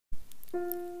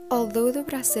Although the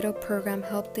Bracero program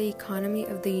helped the economy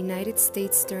of the United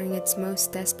States during its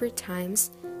most desperate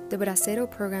times, the Bracero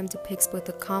program depicts both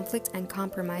the conflict and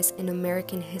compromise in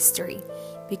American history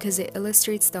because it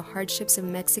illustrates the hardships of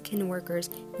Mexican workers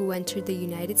who entered the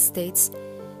United States,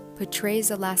 portrays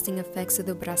the lasting effects of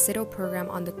the Bracero program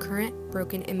on the current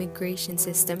broken immigration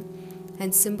system,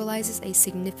 and symbolizes a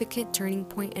significant turning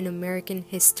point in American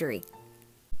history.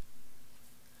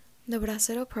 The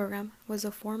Bracero program was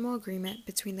a formal agreement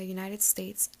between the United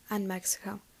States and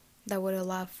Mexico that would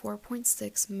allow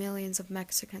 4.6 million of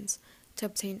Mexicans to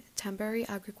obtain temporary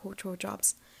agricultural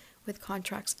jobs with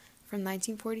contracts from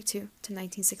 1942 to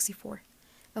 1964.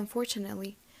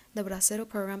 Unfortunately, the Bracero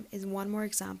program is one more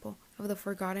example of the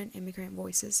forgotten immigrant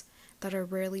voices that are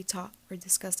rarely taught or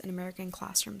discussed in American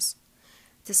classrooms.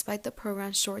 Despite the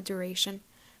program's short duration,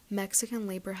 Mexican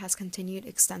labor has continued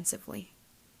extensively.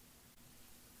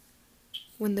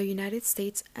 When the United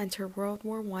States entered World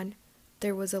War I,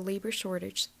 there was a labor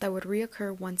shortage that would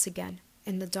reoccur once again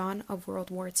in the dawn of World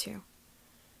War II.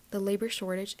 The labor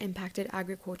shortage impacted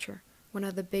agriculture, one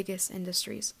of the biggest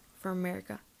industries for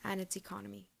America and its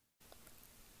economy.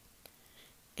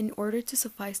 In order to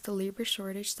suffice the labor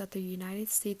shortage that the United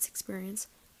States experienced,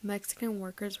 Mexican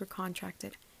workers were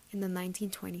contracted in the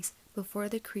 1920s before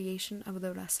the creation of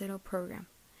the Bracero program.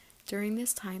 During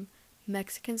this time,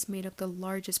 Mexicans made up the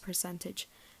largest percentage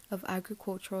of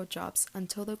agricultural jobs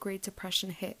until the Great Depression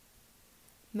hit.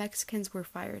 Mexicans were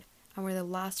fired and were the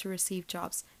last to receive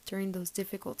jobs during those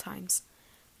difficult times.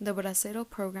 The Bracero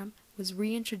program was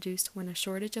reintroduced when a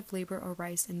shortage of labor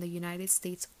arose in the United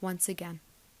States once again.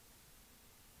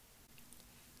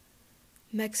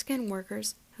 Mexican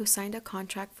workers who signed a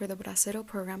contract for the Bracero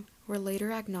program were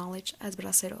later acknowledged as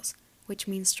braceros, which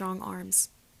means strong arms.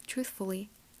 Truthfully,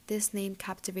 this name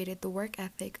captivated the work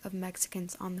ethic of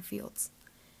Mexicans on the fields.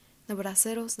 The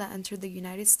braceros that entered the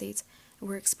United States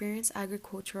were experienced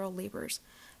agricultural laborers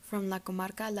from La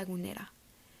Comarca Lagunera,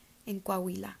 in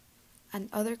Coahuila, and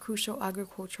other crucial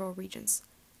agricultural regions.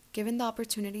 Given the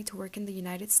opportunity to work in the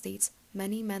United States,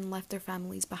 many men left their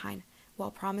families behind,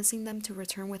 while promising them to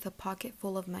return with a pocket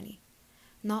full of money.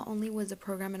 Not only was the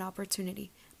program an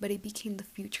opportunity, but it became the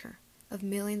future of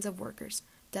millions of workers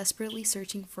desperately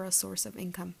searching for a source of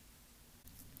income.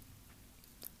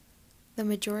 The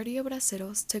majority of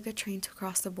braceros took a train to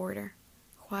cross the border.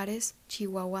 Juarez,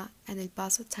 Chihuahua, and El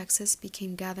Paso, Texas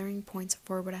became gathering points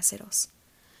for braceros.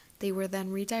 They were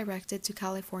then redirected to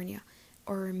California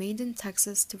or remained in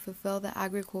Texas to fulfill the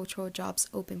agricultural jobs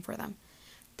open for them.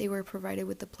 They were provided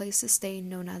with a place to stay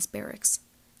known as barracks.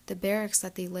 The barracks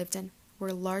that they lived in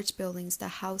were large buildings that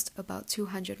housed about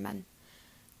 200 men.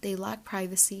 They lacked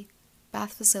privacy,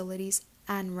 bath facilities,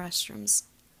 and restrooms.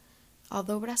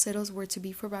 Although braceros were to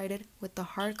be provided with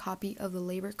the hard copy of the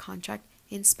labor contract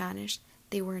in Spanish,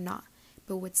 they were not,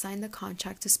 but would sign the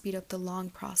contract to speed up the long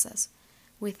process,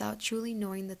 without truly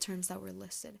knowing the terms that were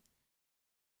listed.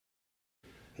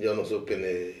 Yo no supe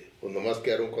ni, pues nomás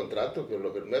que era un contrato, pues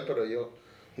lo firmé, pero yo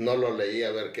no lo leí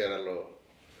a ver qué eran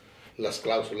las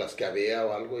cláusulas que había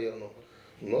o algo, yo no.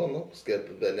 No, pues que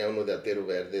venía uno de a tiro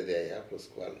verde de allá, pues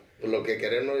cuál. Pues lo que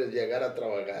queremos es llegar a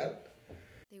trabajar.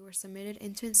 They were submitted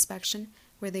into inspection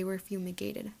where they were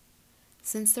fumigated.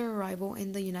 Since their arrival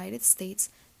in the United States,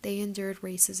 they endured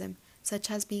racism,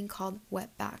 such as being called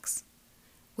wetbacks,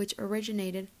 which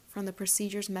originated from the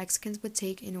procedures Mexicans would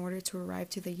take in order to arrive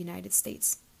to the United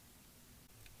States.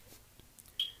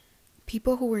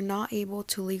 People who were not able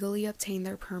to legally obtain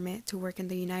their permit to work in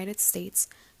the United States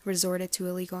resorted to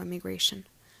illegal immigration.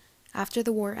 After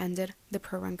the war ended, the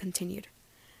program continued.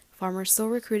 Farmers still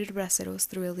recruited braceros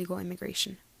through illegal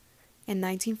immigration. In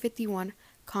 1951,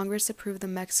 Congress approved the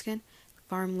Mexican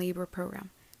Farm Labor Program,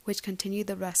 which continued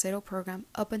the Bracero program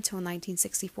up until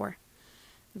 1964.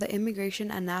 The Immigration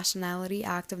and Nationality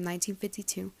Act of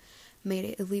 1952 made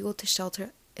it illegal to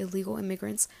shelter illegal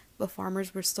immigrants, but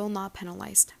farmers were still not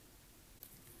penalized.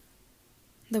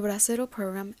 The Bracero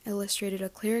program illustrated a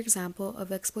clear example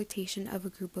of exploitation of a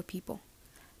group of people.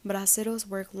 Braceros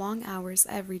work long hours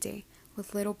every day,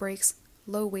 with little breaks,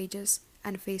 low wages,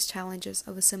 and face challenges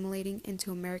of assimilating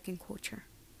into American culture.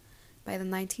 By the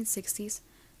 1960s,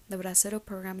 the Bracero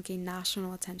program gained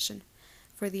national attention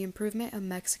for the improvement of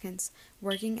Mexicans'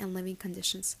 working and living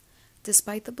conditions,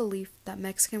 despite the belief that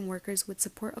Mexican workers would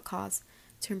support a cause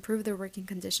to improve their working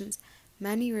conditions.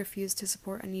 Many refused to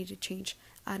support a needed change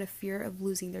out of fear of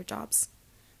losing their jobs.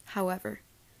 However,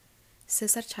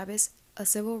 Cesar Chavez, a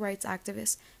civil rights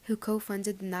activist who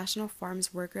co-funded the National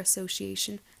Farms Worker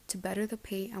Association to better the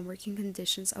pay and working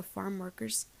conditions of farm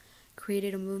workers,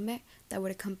 created a movement that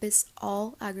would encompass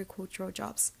all agricultural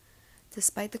jobs.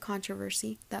 Despite the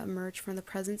controversy that emerged from the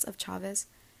presence of Chavez,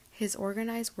 his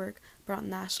organized work brought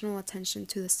national attention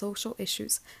to the social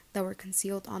issues that were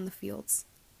concealed on the fields.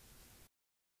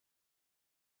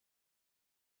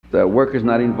 The workers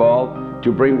not involved,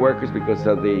 to bring workers because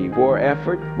of the war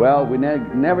effort. Well, we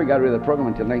never got rid of the program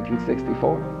until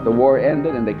 1964. The war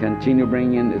ended and they continued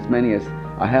bringing in as many as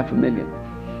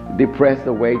 500,000. Depressed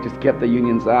the wages, kept the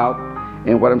unions out.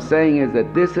 And what I'm saying is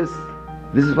that this is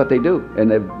what they do, and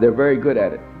they're very good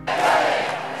at it.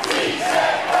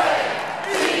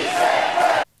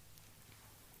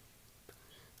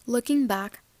 Looking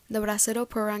back, the Bracero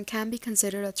program can be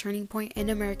considered a turning point in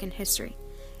American history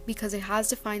because it has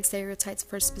defined stereotypes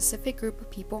for a specific group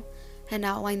of people and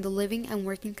outlined the living and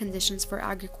working conditions for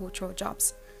agricultural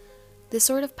jobs. This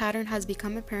sort of pattern has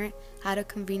become apparent at a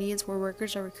convenience where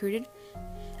workers are recruited,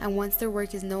 and once their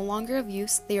work is no longer of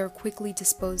use, they are quickly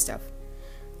disposed of.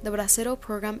 The Bracero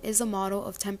program is a model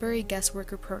of temporary guest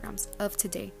worker programs of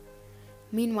today.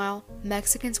 Meanwhile,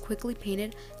 Mexicans quickly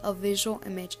painted a visual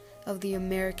image of the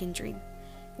American dream,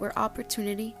 where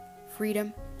opportunity,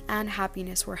 freedom, and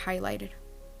happiness were highlighted.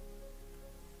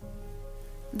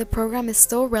 The program is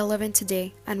still relevant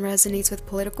today and resonates with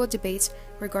political debates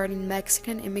regarding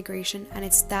Mexican immigration and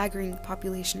its staggering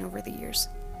population over the years.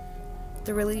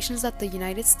 The relations that the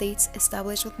United States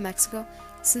established with Mexico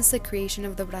since the creation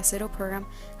of the Bracero program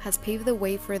has paved the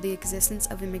way for the existence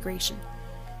of immigration.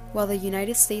 While the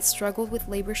United States struggled with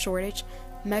labor shortage,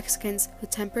 Mexicans who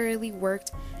temporarily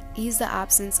worked eased the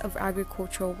absence of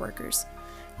agricultural workers.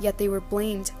 Yet they were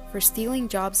blamed for stealing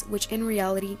jobs which in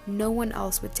reality no one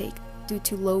else would take due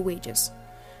to low wages.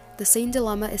 The same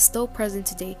dilemma is still present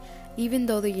today, even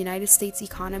though the United States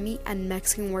economy and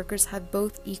Mexican workers have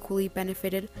both equally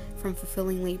benefited from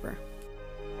fulfilling labor.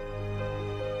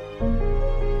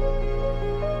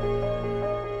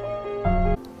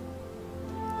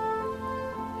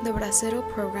 The Bracero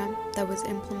program that was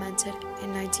implemented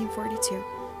in 1942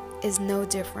 is no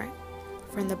different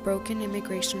from the broken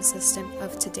immigration system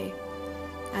of today,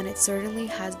 and it certainly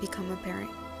has become apparent.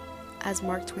 As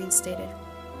Mark Twain stated,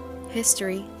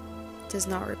 history does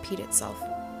not repeat itself,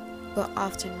 but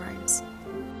often rhymes.